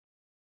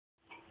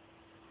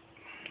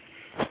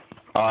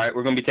Alright,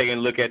 we're going to be taking a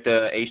look at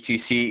the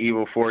HTC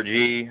Evo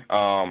 4G,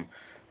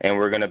 and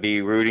we're going to be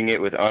rooting it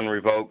with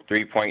Unrevoked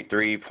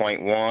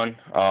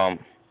 3.3.1.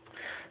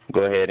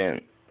 Go ahead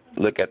and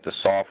look at the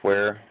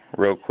software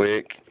real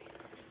quick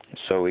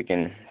so we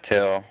can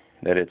tell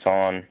that it's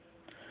on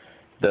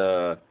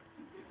the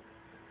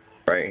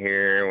right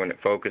here. When it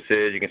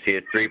focuses, you can see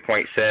it's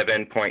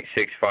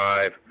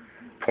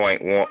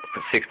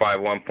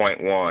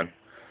 3.7.65.1.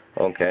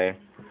 Okay,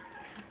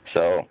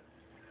 so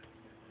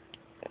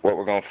what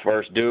we're going to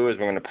first do is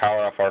we're going to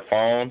power off our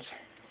phones.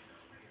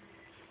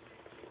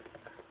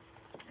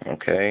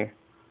 Okay.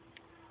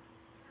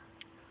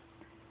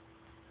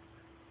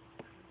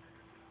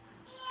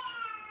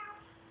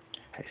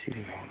 I see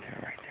them on there,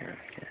 right there,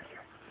 like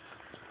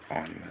that.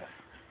 On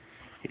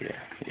the,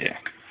 yeah.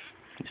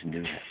 Just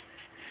do that.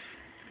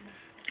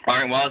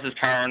 Alright, while this is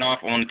powering off,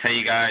 I want to tell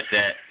you guys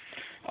that,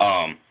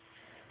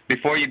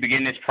 before you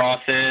begin this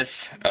process,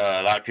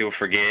 a lot of people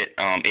forget,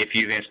 if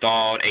you've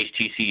installed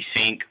HTC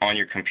Sync on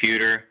your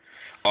computer,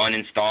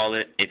 uninstall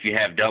it. If you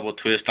have double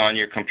twist on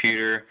your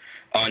computer,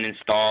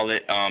 uninstall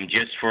it,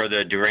 just for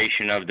the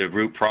duration of the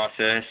root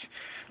process.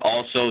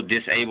 Also,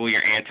 disable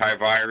your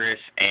antivirus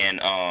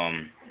and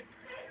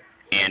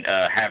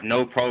have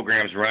no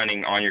programs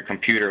running on your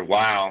computer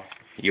while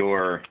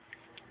you're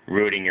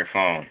rooting your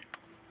phone.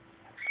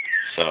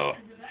 So,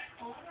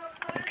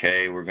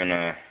 okay,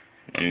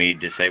 let me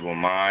disable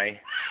my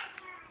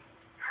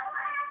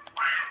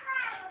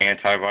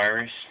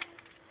antivirus.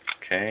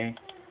 Okay.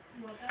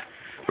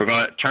 We're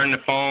going to turn the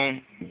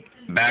phone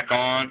back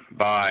on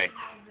by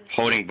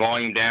holding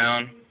volume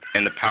down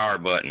and the power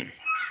button.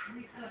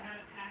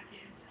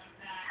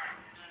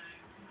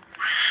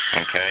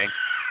 Okay.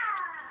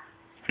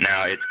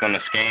 Now it's going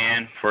to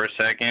scan for a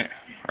second,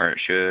 or it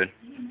should.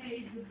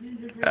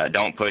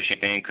 Don't push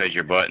anything because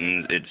your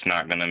buttons, it's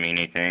not going to mean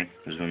anything.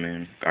 Zoom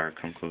in, or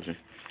come closer.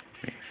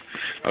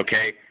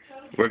 Okay,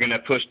 we're going to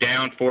push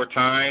down 4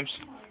 times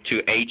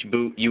to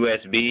HBoot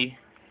USB.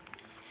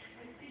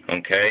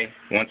 Okay,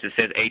 once it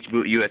says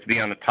HBoot USB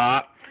on the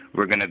top,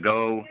 we're going to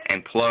go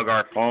and plug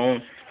our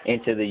phone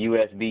into the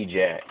USB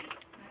jack.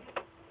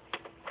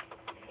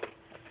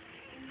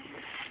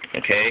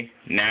 Okay,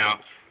 now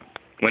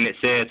when it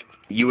says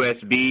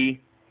USB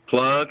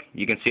plug,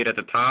 you can see it at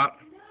the top.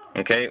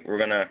 Okay, we're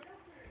going to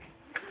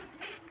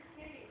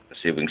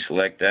see if we can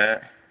select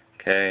that.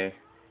 Okay.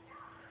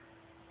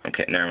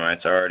 Okay, never mind.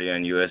 It's already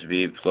on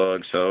USB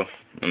plug, so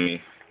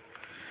once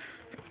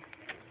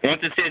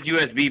it says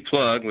USB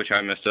plug, which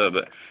I messed up,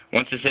 but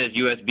once it says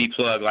USB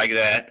plug like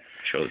that,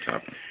 show the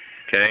top.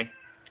 Okay.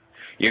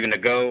 You're going to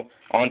go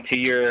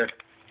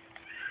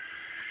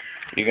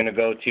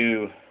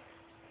to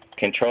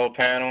control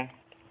panel.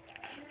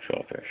 Show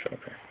up there.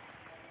 Okay.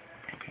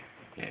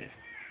 Yeah.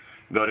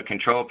 Go to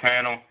control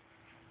panel,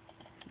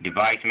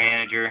 device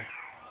manager.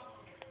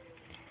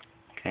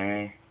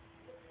 Okay.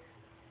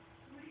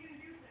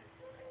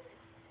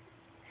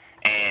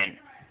 And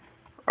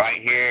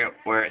right here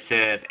where it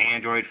says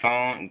Android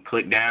phone,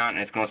 click down and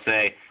it's going to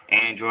say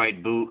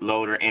Android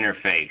bootloader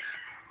interface.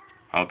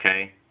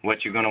 Okay.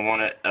 What you're going to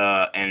want to,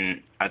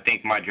 and I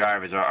think my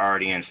drivers are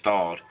already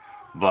installed,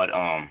 but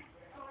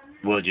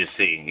we'll just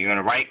see. You're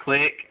going to right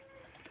click,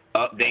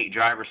 update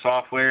driver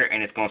software,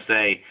 and it's going to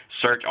say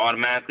search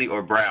automatically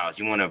or browse.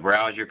 You want to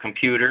browse your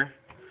computer.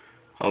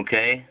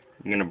 Okay.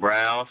 You're going to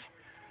browse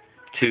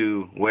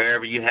to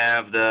wherever you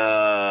have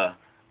the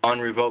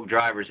unrevoked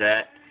drivers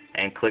at,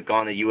 and click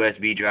on the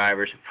USB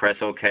drivers, press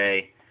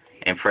OK,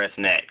 and press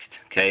next.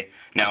 Okay.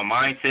 Now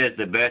mine says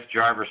the best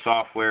driver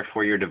software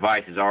for your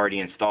device is already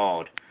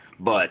installed,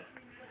 but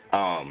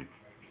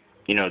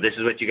you know, this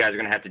is what you guys are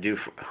going to have to do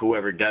for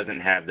whoever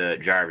doesn't have the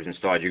drivers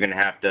installed. You're going to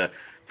have to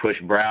push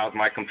browse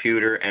my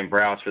computer and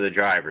browse for the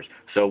drivers.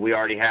 So we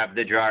already have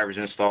the drivers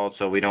installed,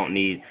 so we don't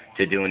need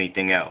to do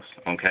anything else.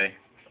 Okay.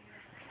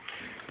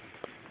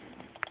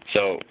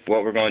 So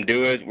what we're going to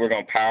do is we're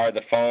going to power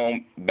the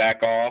phone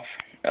back off.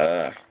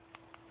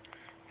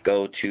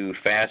 Go to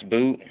fast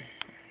boot.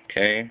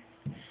 Okay.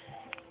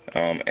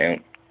 And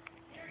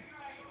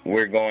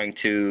we're going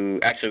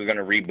to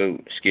reboot.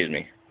 Excuse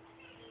me.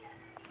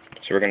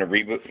 So we're going to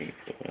reboot.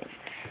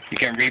 You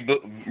can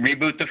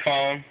reboot the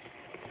phone.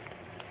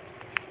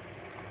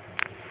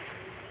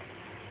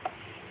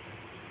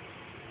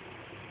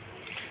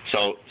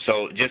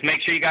 So just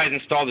make sure you guys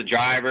install the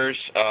drivers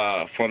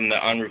from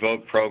the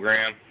Unrevoked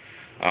program.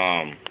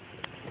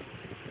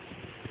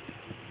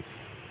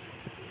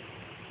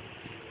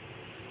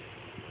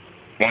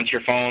 Once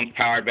your phone's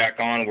powered back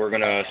on, we're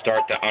going to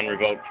start the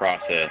Unrevoked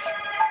process.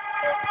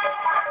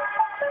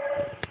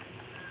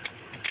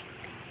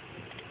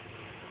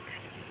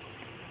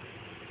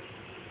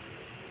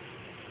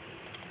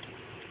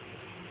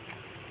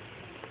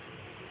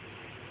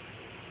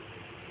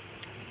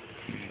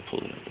 Pull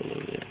it up a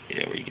little bit.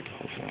 Yeah, where you get the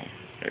whole phone.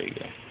 There you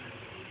go.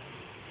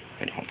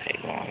 It don't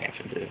take long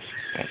after this.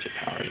 Once it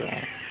powers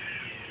on.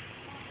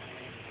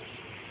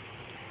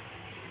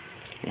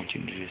 Once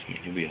you do this,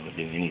 you'll be able to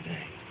do anything.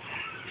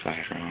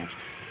 Flash ROMs.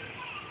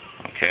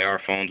 Okay, our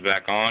phone's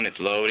back on. It's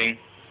loading.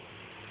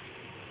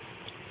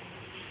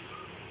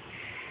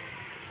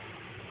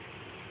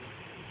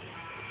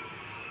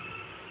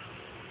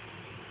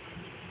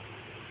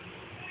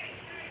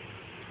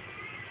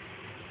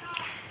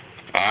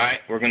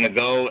 we're gonna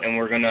go and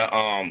we're gonna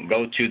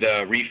go to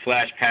the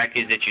reflash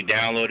package that you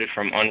downloaded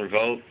from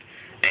Unrevoked,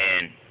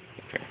 and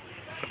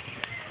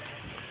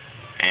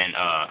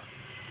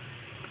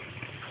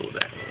pull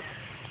that up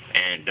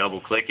and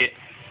double click it.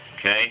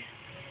 Okay.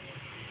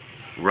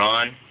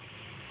 Run.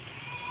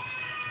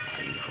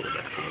 I need to pull it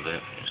back a little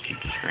bit. Just keep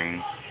the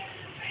screen.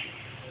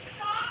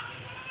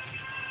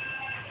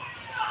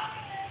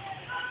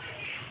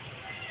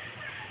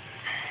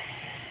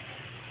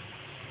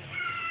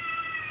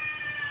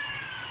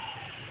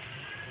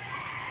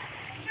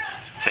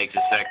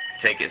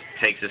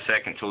 Takes a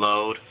second to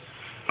load.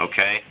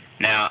 Okay.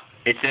 Now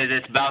it says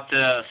it's about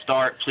to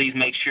start. Please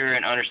make sure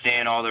and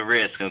understand all the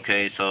risks.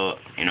 Okay. So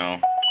you know.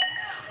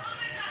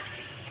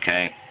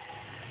 Okay.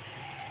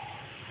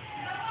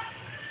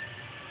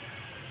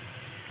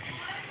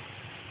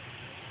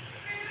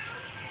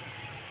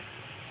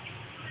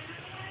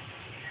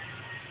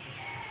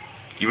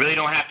 You really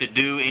don't have to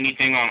do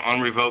anything on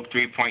Unrevoked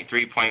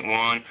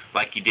 3.3.1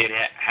 like you did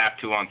have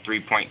to on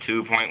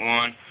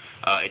 3.2.1.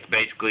 It's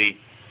basically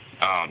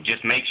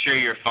just make sure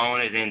your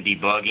phone is in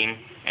debugging,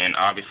 and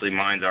obviously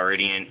mine's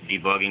already in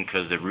debugging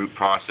because the root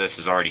process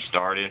has already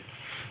started.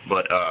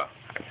 But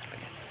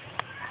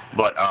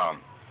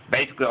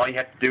basically all you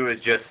have to do is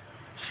just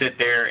sit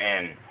there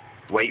and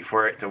wait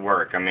for it to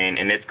work. I mean,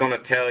 and it's going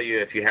to tell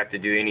you if you have to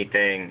do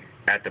anything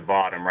at the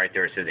bottom right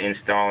there. It says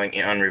installing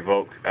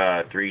Unrevoked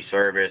 3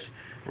 service,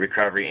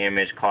 recovery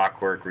image,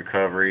 clockwork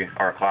recovery,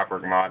 or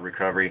clockwork mod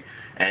recovery,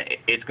 and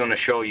it's going to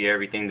show you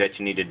everything that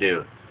you need to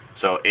do.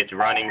 So it's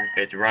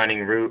running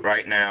root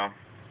right now.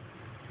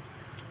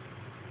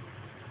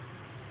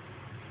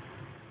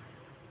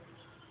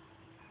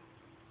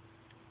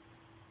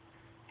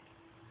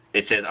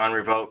 It says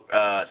Unrevoked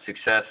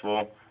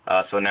successful,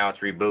 so now it's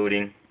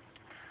rebooting,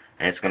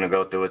 and it's going to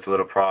go through its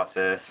little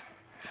process.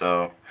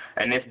 So,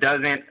 and this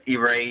doesn't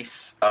erase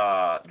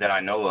that I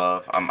know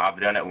of.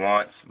 I've done it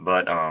once,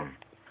 but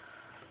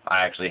I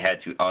actually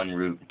had to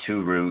unroot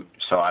to root,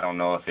 so I don't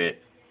know if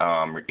it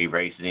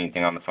erases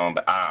anything on the phone,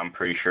 but I'm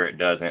pretty sure it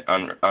doesn't.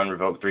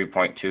 Unrevoked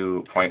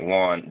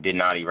 3.2.1 did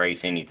not erase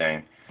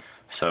anything.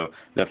 So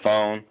the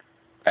phone,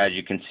 as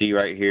you can see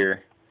right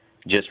here,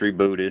 just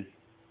rebooted.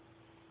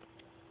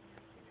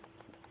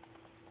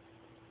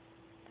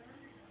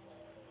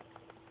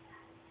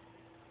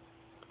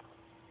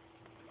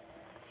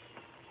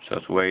 So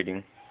it's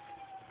waiting.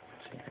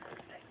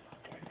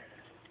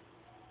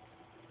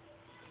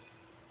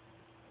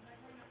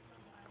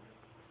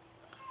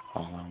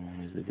 All I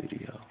want is the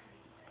video.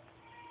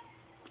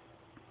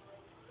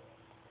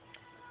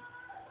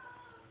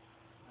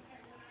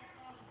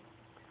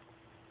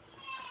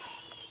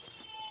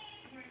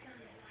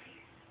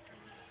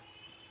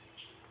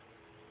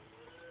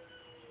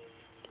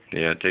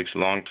 Yeah, it takes a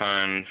long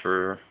time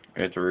for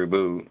it to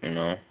reboot, you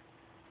know.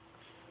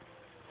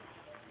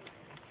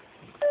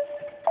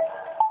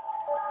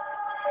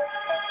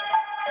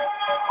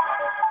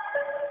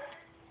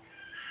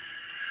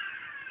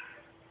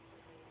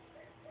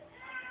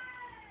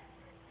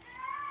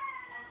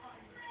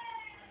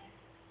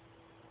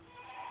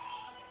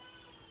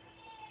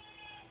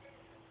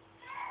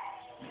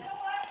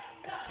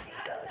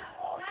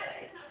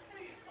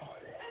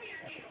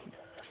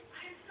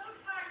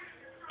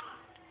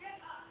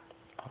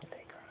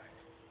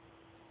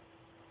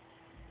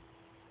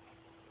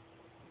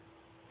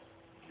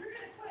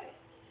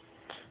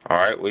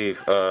 Alright,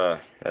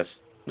 that's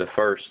the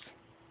first.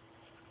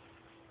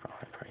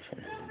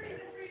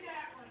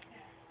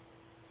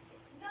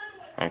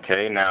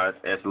 Okay, now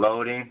it's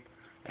loading,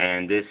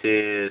 and this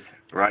is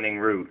running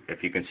root,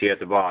 if you can see at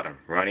the bottom,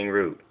 running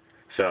root.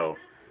 So,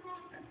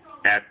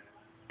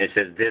 it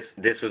says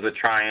this was a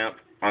triumph,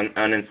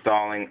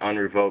 uninstalling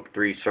Unrevoked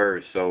 3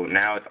 serves. So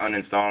now it's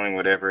uninstalling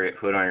whatever it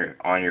put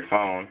on your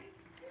phone.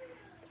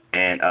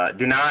 And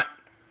do not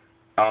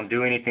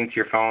do anything to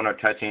your phone or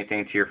touch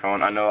anything to your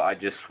phone. I know I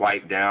just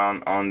swiped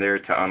down on there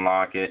to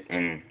unlock it,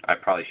 and I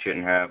probably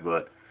shouldn't have,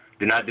 but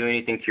do not do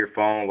anything to your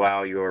phone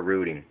while you're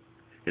rooting.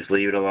 Just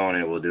leave it alone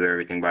and it will do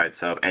everything by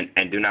itself.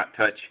 And do not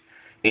touch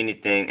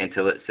anything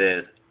until it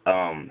says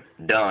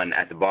done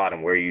at the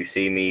bottom where you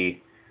see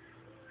me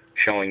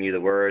showing you the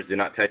words. Do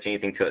not touch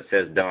anything till it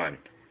says done.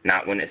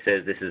 Not when it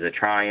says this is a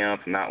triumph,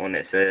 not when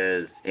it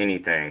says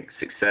anything.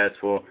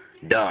 Successful,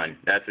 done.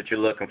 That's what you're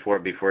looking for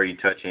before you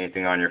touch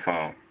anything on your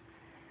phone.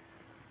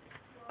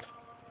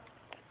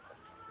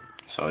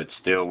 So it's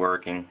still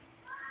working.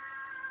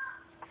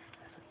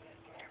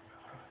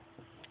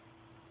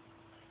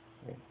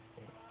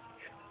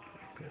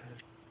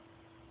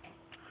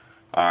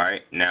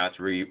 Alright, now it's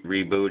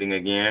rebooting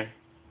again.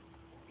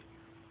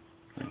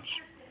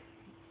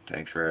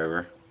 Takes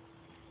forever.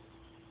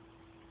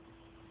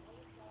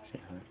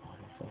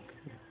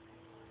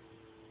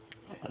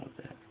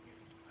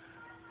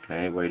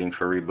 Okay, waiting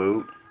for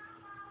reboot.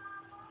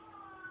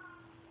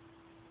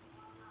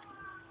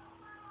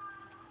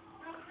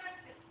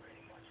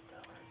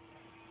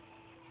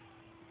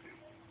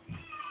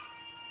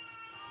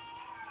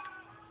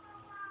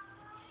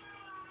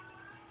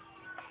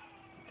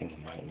 I think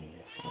you might need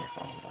to see your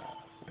phone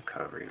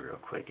recovery real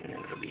quick, and then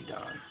it'll be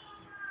done.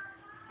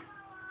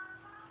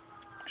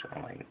 So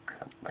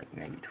like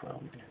maybe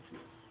 12 minutes.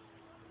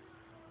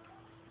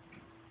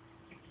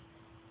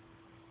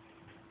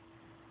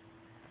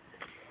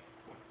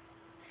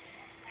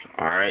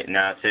 Alright,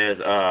 now it says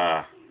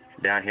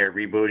down here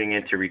rebooting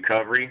into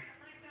recovery.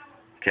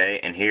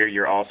 Okay, and here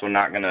you're also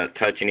not going to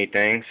touch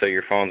anything, so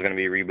your phone's going to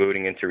be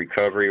rebooting into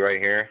recovery right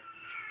here.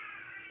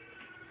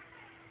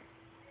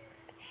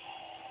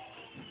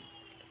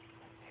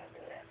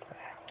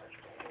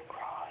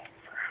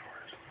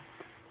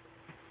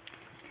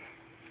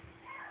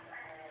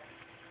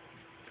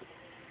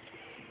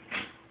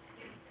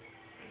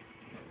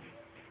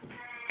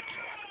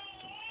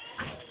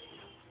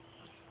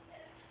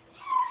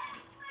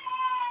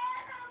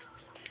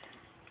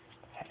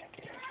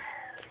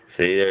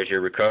 See, there's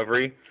your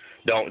recovery.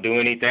 Don't do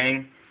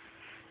anything.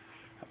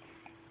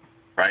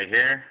 Right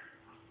here.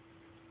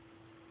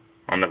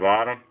 On the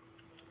bottom.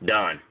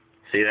 Done.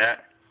 See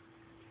that?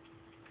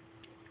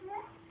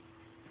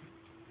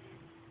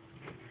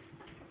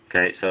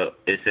 Okay, so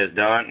it says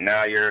done.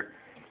 Now you're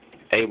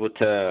able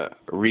to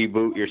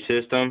reboot your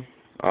system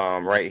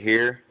right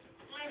here.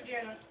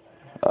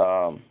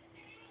 So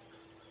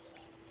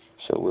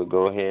we'll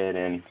go ahead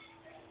and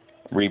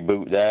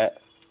reboot that.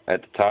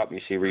 At the top you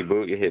see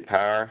reboot, you hit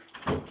power.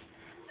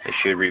 It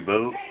should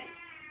reboot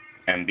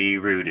and be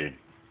rooted.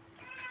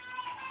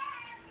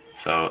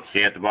 So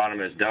see at the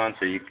bottom it's done,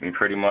 so you can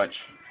pretty much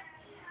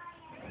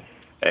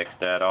X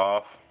that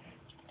off.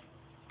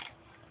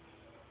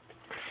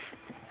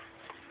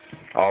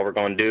 All we're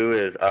going to do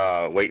is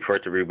wait for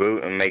it to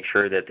reboot and make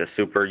sure that the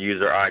super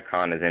user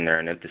icon is in there.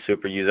 And if the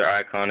super user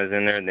icon is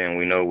in there, then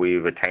we know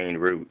we've attained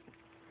root.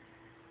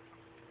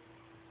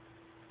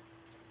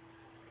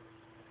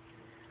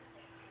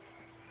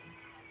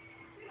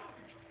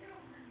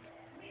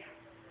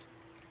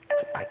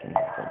 I can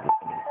never get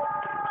anything to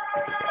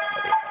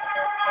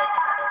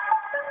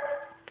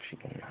she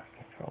cannot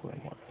control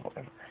him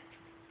whatsoever.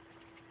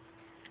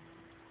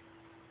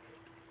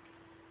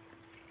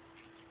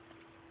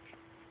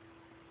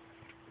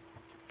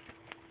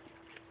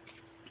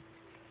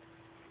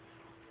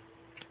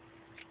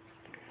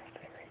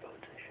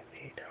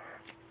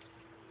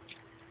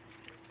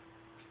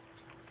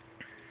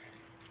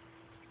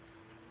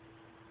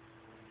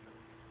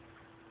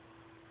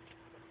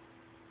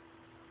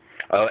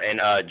 Oh,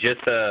 and just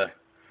a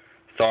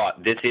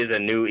thought, this is a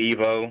new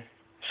Evo,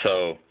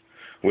 so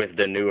with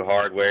the new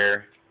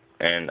hardware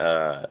and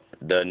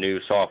the new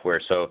software,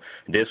 so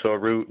this will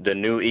root the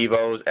new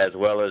Evos as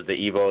well as the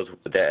Evos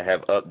that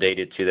have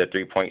updated to the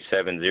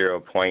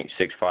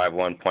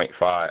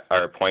 3.70.651.5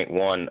 or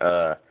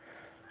 0.1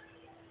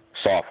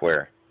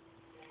 software.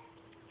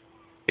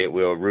 It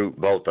will root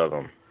both of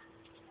them.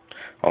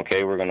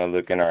 Okay, we're going to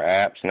look in our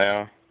apps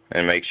now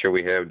and make sure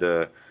we have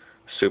the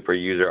super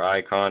user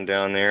icon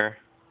down there.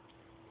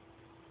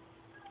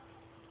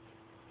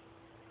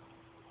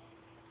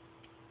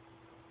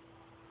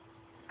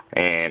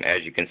 And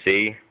as you can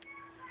see,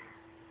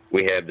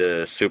 we have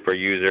the super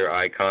user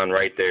icon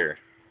right there,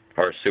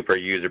 or super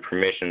user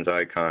permissions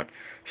icon.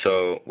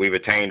 So we've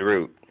attained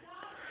root.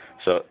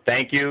 So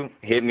thank you.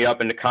 Hit me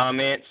up in the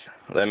comments.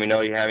 Let me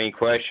know if you have any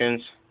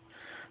questions.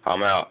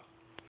 I'm out.